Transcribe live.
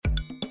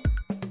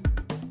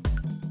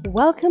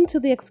Welcome to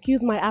the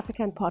Excuse My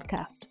African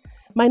podcast.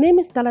 My name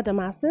is Stella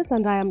Damasis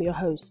and I am your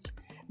host.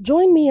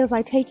 Join me as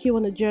I take you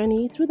on a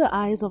journey through the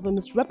eyes of a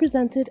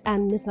misrepresented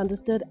and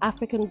misunderstood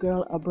African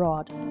girl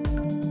abroad.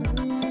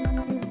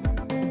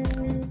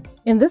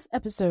 In this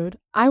episode,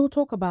 I will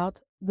talk about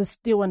the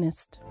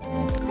Stiwanist.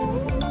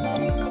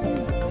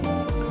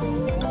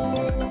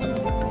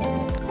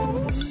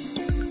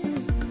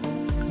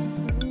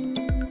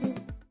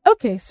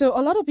 Okay, so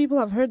a lot of people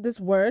have heard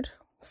this word,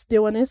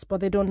 Stiwanist,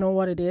 but they don't know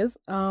what it is.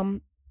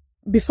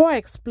 Before I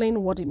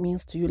explain what it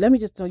means to you, let me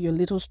just tell you a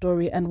little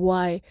story and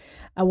why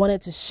I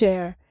wanted to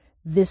share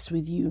this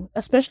with you,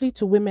 especially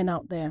to women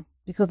out there,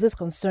 because this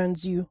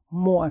concerns you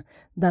more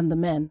than the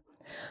men.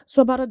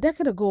 So about a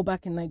decade ago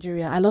back in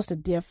Nigeria, I lost a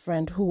dear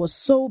friend who was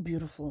so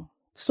beautiful,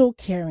 so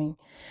caring.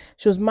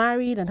 She was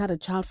married and had a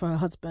child for her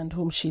husband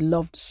whom she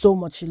loved so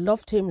much. She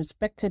loved him,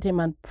 respected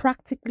him, and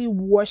practically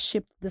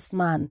worshipped this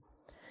man.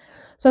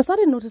 So I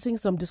started noticing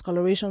some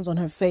discolorations on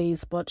her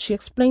face, but she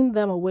explained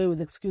them away with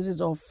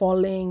excuses of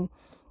falling,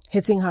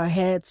 hitting her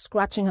head,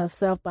 scratching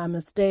herself by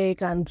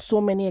mistake, and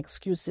so many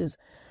excuses.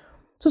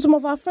 So some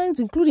of our friends,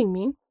 including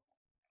me,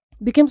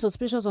 became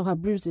suspicious of her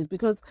bruises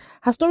because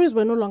her stories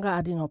were no longer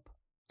adding up.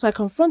 So I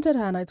confronted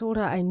her and I told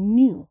her I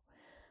knew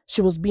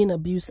she was being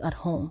abused at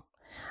home,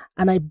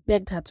 and I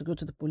begged her to go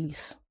to the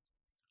police.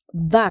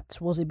 That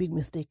was a big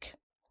mistake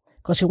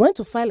because she went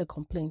to file a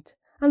complaint.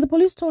 And the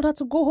police told her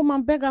to go home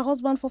and beg her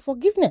husband for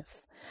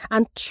forgiveness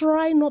and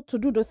try not to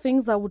do the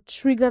things that would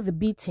trigger the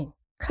beating.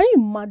 Can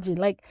you imagine?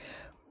 Like,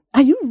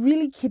 are you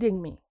really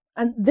kidding me?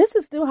 And this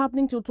is still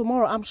happening till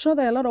tomorrow. I'm sure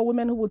there are a lot of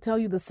women who will tell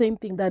you the same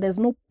thing, that there's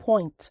no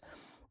point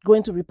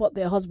going to report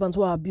their husbands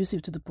who are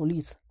abusive to the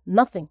police.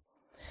 Nothing.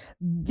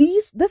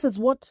 This is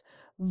what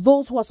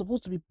those who are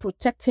supposed to be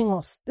protecting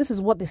us, this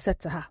is what they said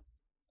to her.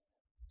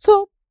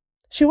 So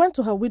she went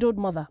to her widowed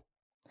mother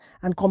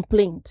and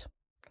complained.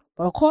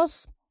 But of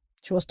course,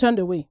 she was turned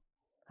away.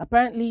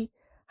 Apparently,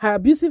 her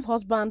abusive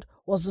husband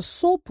was the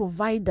sole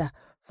provider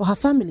for her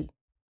family.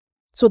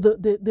 So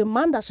the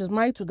man that she's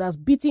married to that's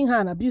beating her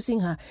and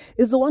abusing her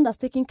is the one that's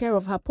taking care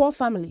of her poor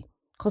family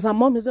because her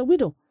mom is a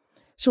widow.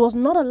 She was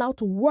not allowed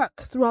to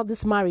work throughout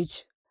this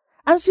marriage.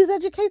 And she's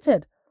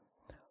educated.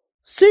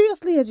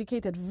 Seriously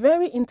educated.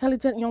 Very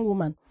intelligent young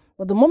woman.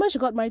 But the moment she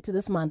got married to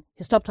this man,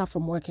 he stopped her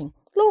from working.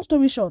 Long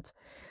story short,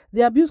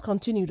 the abuse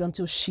continued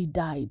until she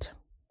died.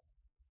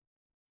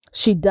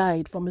 She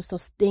died from a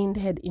sustained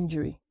head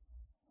injury.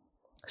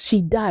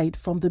 She died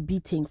from the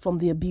beating, from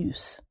the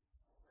abuse.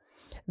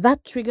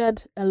 That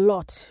triggered a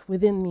lot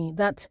within me,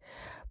 that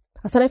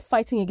I started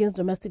fighting against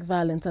domestic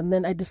violence, and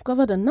then I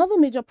discovered another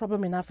major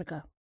problem in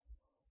Africa.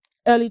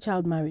 Early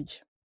child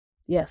marriage.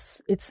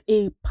 Yes, it's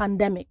a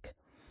pandemic.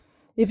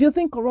 If you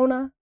think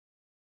Corona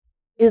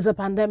is a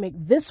pandemic,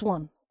 this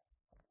one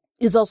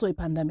is also a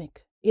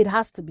pandemic. It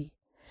has to be.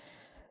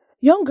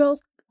 Young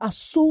girls are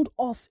sold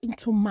off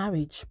into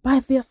marriage by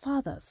their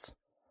fathers,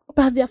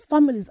 by their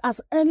families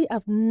as early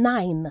as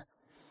 9.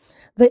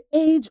 The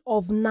age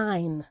of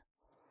 9.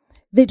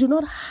 They do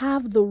not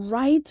have the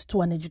right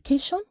to an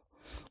education,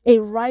 a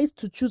right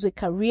to choose a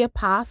career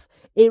path,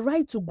 a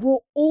right to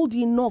grow old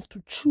enough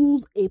to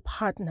choose a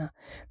partner.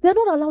 They're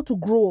not allowed to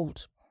grow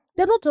old.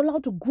 They're not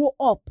allowed to grow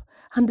up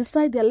and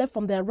decide their left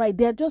from their right.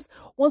 They're just,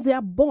 once you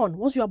are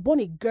born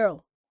a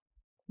girl,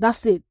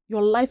 that's it.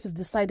 Your life is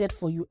decided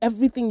for you.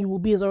 Everything you will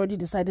be is already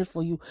decided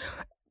for you.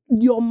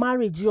 Your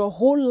marriage, your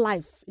whole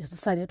life is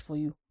decided for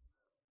you.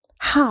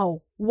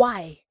 How?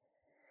 Why?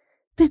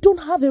 They don't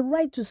have a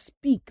right to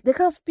speak. They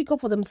can't speak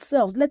up for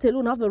themselves, let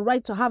alone have the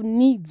right to have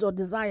needs or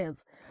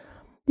desires.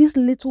 These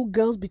little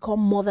girls become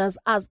mothers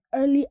as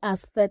early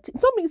as 13.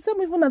 Some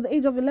even at the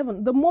age of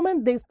 11. The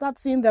moment they start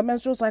seeing their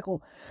menstrual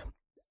cycle,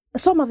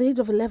 some at the age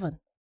of 11.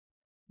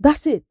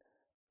 That's it.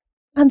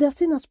 And they're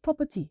seen as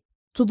property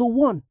to the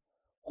one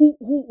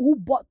who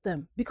bought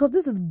them, because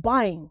this is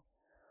buying.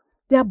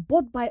 They are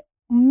bought by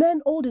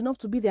men old enough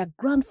to be their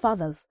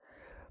grandfathers.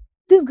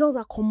 These girls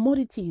are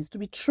commodities to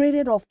be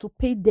traded off to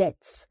pay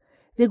debts.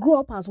 They grow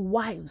up as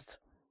wives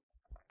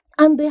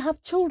and they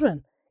have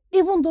children,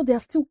 even though they are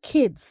still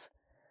kids.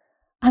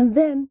 And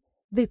then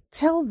they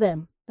tell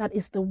them that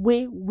it's the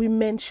way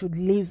women should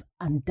live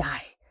and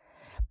die.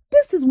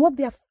 This is what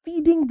they are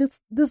feeding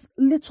these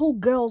little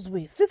girls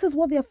with. This is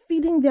what they are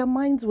feeding their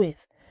minds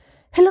with.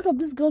 A lot of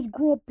these girls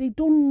grow up, they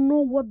don't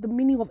know what the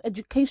meaning of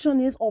education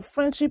is or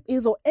friendship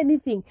is or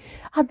anything.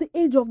 At the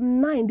age of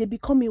 9, they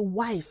become a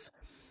wife.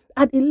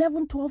 At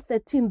 11, 12,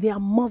 13, they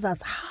are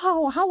mothers.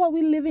 How are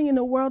we living in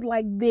a world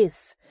like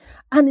this?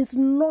 And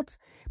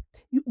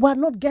we're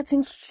not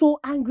getting so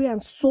angry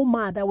and so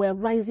mad that we're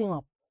rising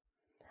up.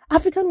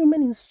 African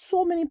women in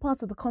so many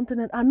parts of the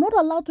continent are not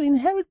allowed to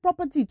inherit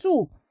property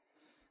too.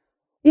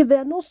 If there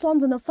are no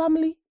sons in a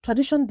family,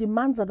 tradition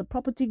demands that the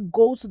property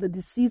goes to the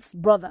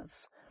deceased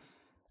brothers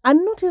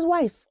and not his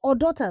wife or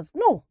daughters.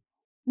 No.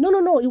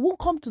 It won't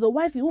come to the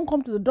wife. It won't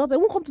come to the daughter. It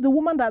won't come to the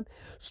woman that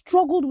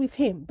struggled with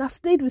him, that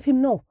stayed with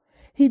him. No.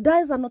 He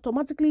dies and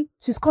automatically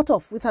she's cut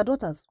off with her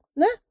daughters.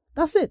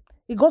 That's it.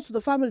 It goes to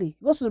the family.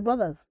 It goes to the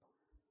brothers.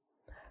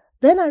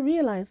 Then I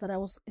realized that I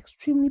was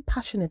extremely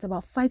passionate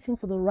about fighting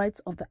for the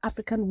rights of the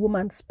African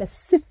woman,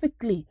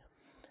 specifically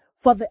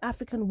for the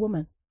African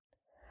woman.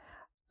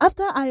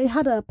 After I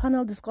had a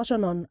panel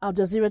discussion on Al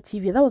Jazeera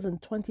TV, that was in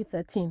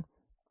 2013,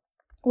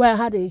 where I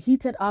had a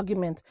heated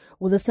argument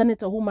with a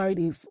senator who married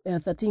a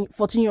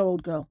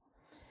 14-year-old girl.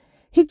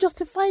 He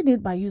justified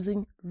it by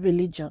using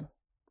religion.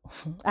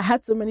 I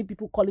had so many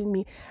people calling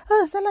me,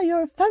 "Oh, Stella,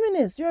 you're a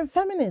feminist. You're a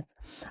feminist."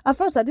 At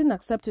first, I didn't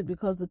accept it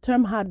because the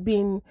term had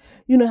been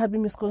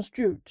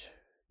misconstrued.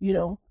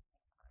 It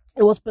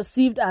was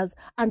perceived as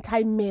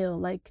anti-male.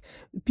 Like,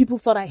 people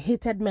thought I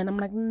hated men. I'm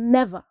like,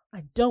 never.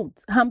 I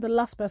don't. I'm the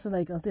last person that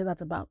you can say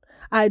that about.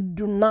 I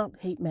do not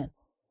hate men.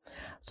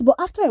 But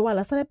after a while,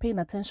 I started paying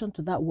attention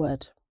to that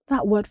word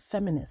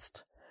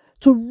feminist,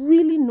 to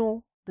really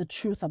know the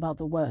truth about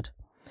the word.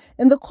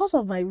 In the course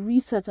of my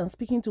research and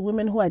speaking to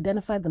women who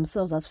identified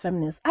themselves as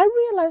feminists, I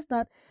realized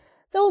that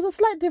there was a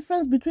slight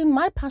difference between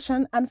my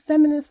passion and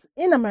feminists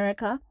in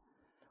America,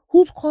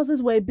 whose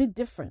causes were a bit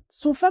different.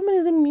 So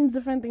feminism means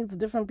different things to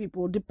different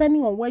people,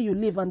 depending on where you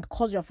live and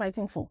cause you're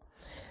fighting for.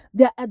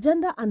 Their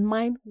agenda and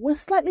mine were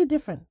slightly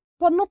different,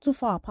 but not too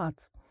far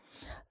apart.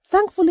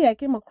 Thankfully, I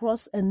came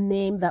across a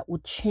name that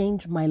would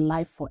change my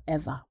life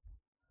forever.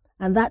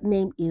 And that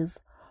name is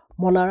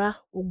Molara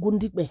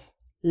Ogundigbe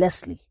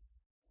Leslie.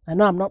 I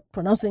know I'm not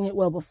pronouncing it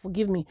well, but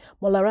forgive me.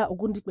 Molara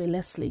Ogundigbe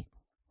Leslie.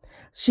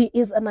 She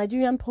is a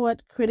Nigerian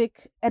poet,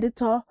 critic,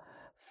 editor,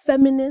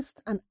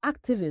 feminist, and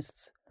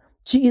activist.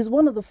 She is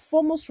one of the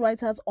foremost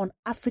writers on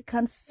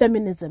African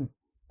feminism.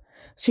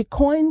 She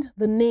coined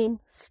the name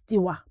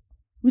Stiwa,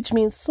 which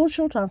means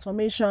social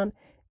transformation,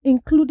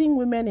 including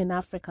women in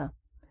Africa.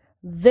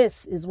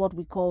 This is what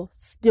we call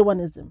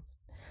Stiwanism.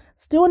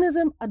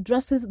 Stiwanism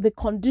addresses the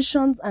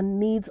conditions and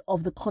needs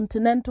of the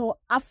continental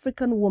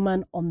African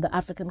woman on the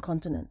African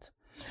continent,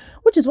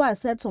 which is why I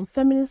said some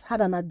feminists had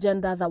an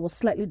agenda that was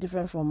slightly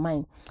different from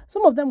mine.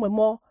 Some of them were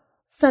more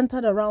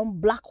centered around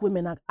Black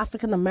women and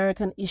African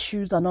American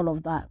issues and all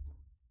of that.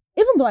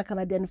 Even though I can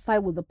identify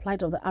with the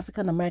plight of the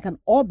African American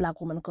or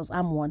Black woman, because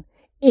I'm one,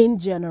 in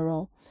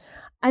general,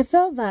 I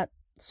felt that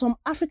some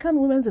African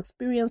women's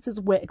experiences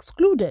were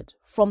excluded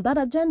from that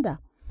agenda.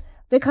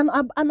 I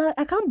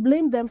can't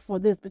blame them for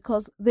this,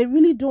 because they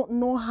really don't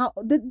know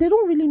they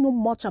don't really know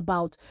much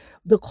about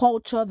the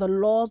culture, the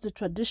laws, the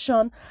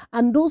tradition,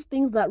 and those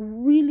things that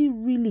really,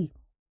 really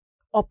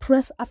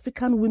oppress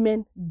African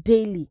women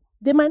daily.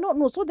 They might not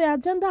know. So their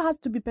agenda has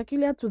to be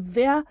peculiar to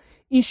their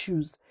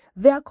issues,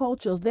 their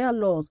cultures, their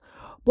laws.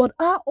 But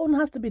our own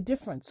has to be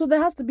different. So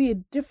there has to be a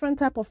different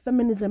type of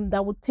feminism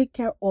that would take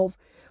care of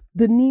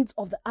the needs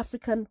of the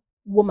African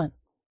woman.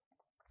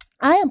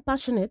 I am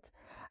passionate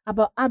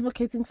about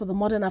advocating for the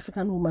modern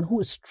African woman who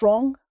is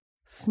strong,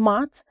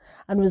 smart,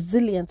 and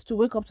resilient to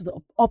wake up to the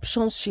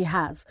options she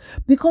has.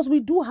 Because we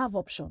do have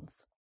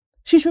options.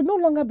 She should no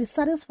longer be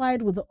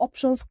satisfied with the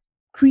options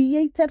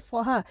created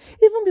for her,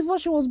 even before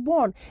she was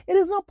born. It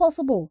is not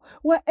possible.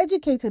 We're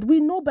educated.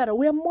 We know better.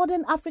 We're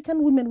modern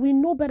African women. We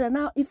know better.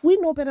 Now, if we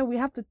know better, we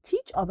have to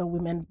teach other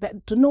women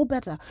to know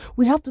better.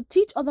 We have to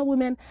teach other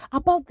women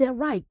about their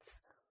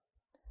rights.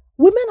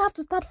 Women have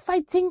to start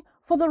fighting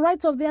for the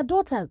rights of their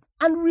daughters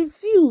and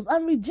refuse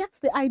and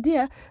reject the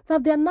idea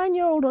that their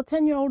 9-year-old or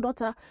 10-year-old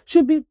daughter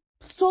should be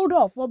sold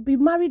off or be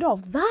married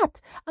off.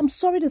 That, I'm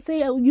sorry to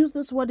say, I'll use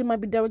this word, it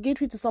might be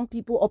derogatory to some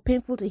people or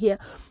painful to hear,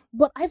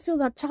 but I feel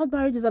that child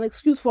marriage is an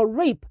excuse for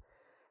rape.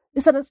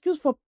 It's an excuse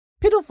for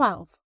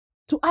pedophiles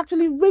to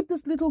actually rape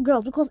these little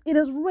girls, because it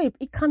is rape.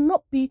 It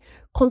cannot be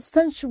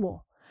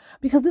consensual,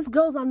 because these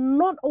girls are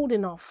not old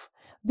enough.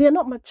 They're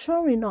not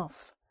mature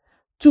enough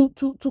to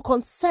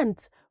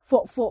consent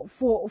for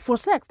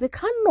sex. They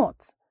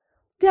cannot.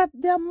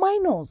 They are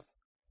minors.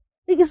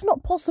 It is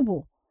not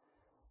possible.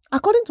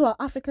 According to our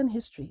African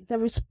history,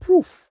 there is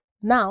proof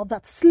now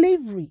that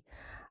slavery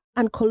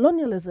and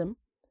colonialism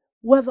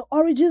were the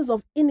origins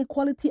of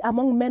inequality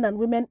among men and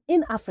women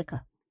in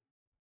Africa.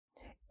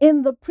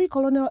 In the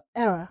pre-colonial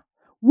era,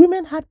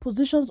 women had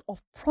positions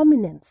of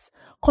prominence,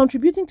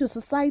 contributing to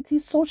society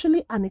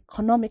socially and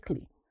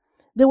economically.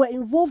 They were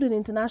involved in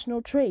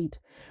international trade.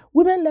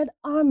 Women led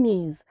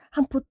armies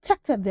and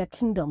protected their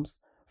kingdoms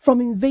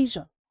from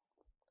invasion.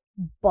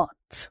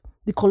 But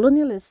the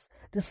colonialists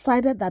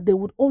decided that they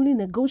would only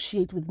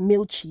negotiate with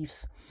male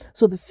chiefs.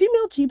 So the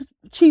female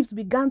chiefs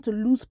began to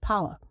lose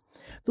power.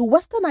 The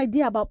Western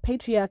idea about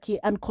patriarchy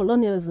and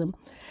colonialism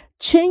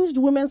changed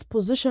women's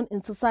position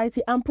in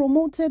society and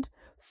promoted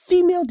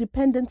female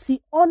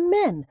dependency on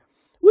men,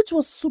 which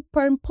was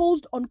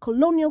superimposed on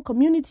colonial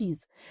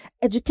communities,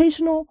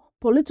 educational,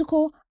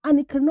 political, and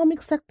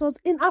economic sectors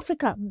in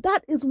Africa.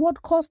 That is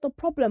what caused the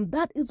problem.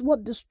 That is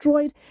what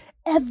destroyed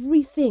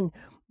everything,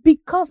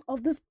 because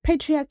of this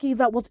patriarchy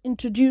that was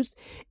introduced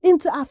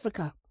into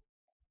Africa.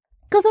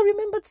 Because I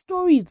remembered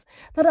stories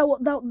that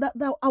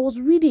I was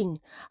reading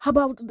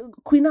about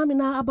Queen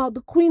Amina, about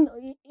the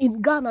queen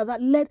in Ghana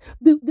that led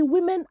the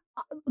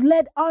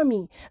women-led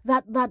army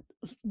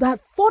that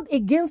fought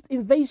against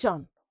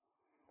invasion.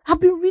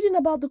 I've been reading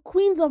about the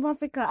queens of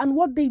Africa and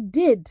what they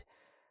did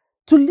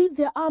to lead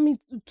their army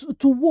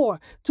to war,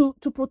 to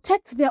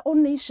protect their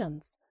own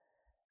nations.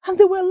 And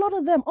there were a lot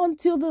of them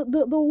until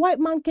the white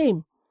man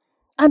came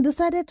and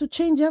decided to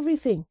change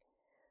everything.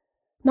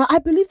 Now, I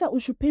believe that we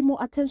should pay more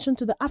attention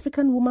to the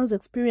African woman's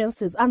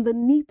experiences and the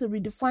need to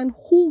redefine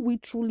who we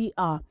truly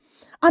are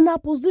and our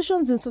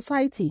positions in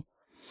society.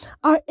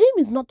 Our aim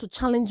is not to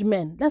challenge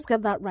men. Let's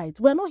get that right.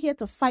 We're not here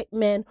to fight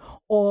men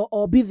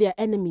or be their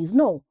enemies.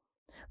 No.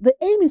 The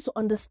aim is to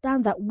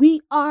understand that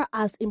we are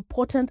as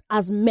important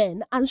as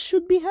men and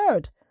should be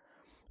heard.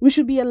 We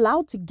should be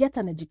allowed to get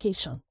an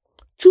education,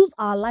 choose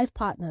our life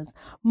partners,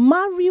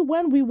 marry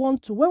when we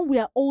want to, when we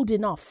are old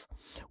enough.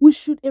 We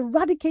should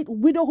eradicate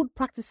widowhood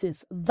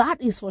practices,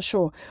 that is for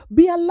sure.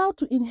 Be allowed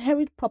to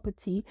inherit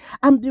property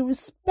and be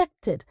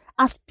respected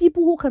as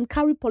people who can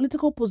carry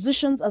political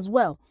positions as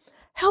well.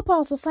 Help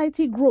our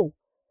society grow.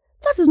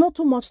 That is not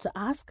too much to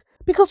ask,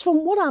 because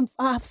from what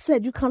I have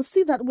said, you can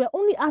see that we're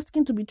only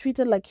asking to be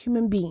treated like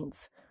human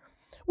beings.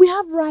 We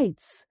have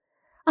rights.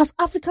 As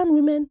African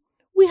women,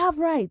 we have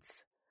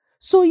rights.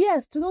 So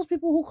yes, to those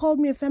people who called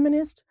me a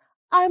feminist,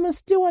 I'm a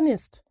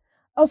Stiwanist,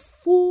 a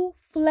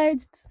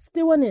full-fledged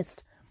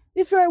Stiwanist.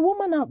 If you're a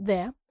woman out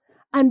there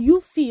and you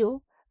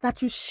feel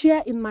that you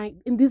share in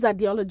these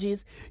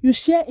ideologies, you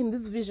share in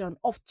this vision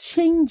of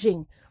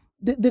changing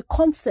the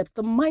concept,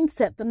 the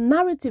mindset, the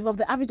narrative of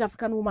the average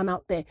African woman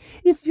out there.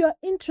 If you're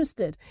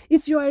interested,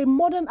 if you're a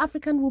modern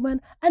African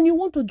woman and you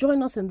want to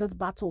join us in this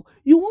battle,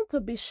 you want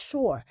to be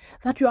sure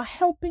that you're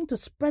helping to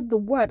spread the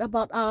word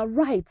about our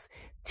rights.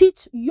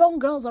 Teach young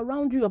girls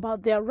around you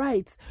about their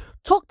rights.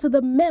 Talk to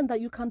the men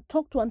that you can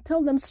talk to and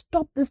tell them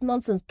stop this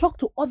nonsense. Talk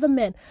to other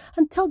men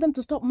and tell them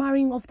to stop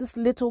marrying off these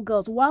little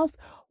girls. Whilst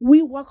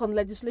we work on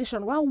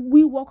legislation, while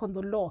we work on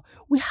the law,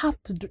 we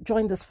have to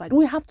join this fight.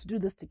 We have to do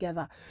this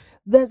together.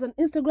 There's an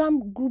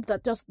Instagram group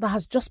that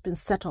has just been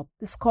set up.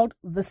 It's called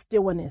The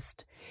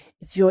Stiwanist.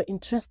 If you're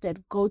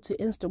interested, go to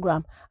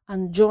Instagram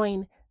and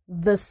join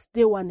The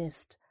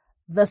Stiwanist.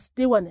 The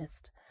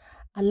Stiwanist.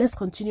 And let's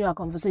continue our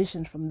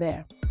conversation from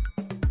there.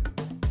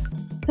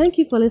 Thank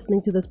you for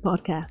listening to this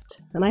podcast,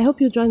 and I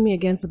hope you'll join me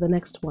again for the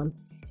next one.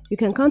 You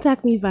can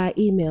contact me via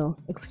email,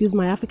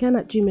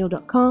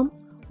 excusemyafrican@gmail.com,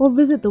 or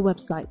visit the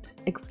website,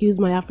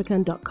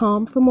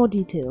 excusemyafrican.com, for more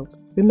details.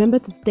 Remember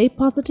to stay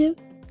positive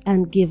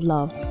and give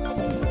love.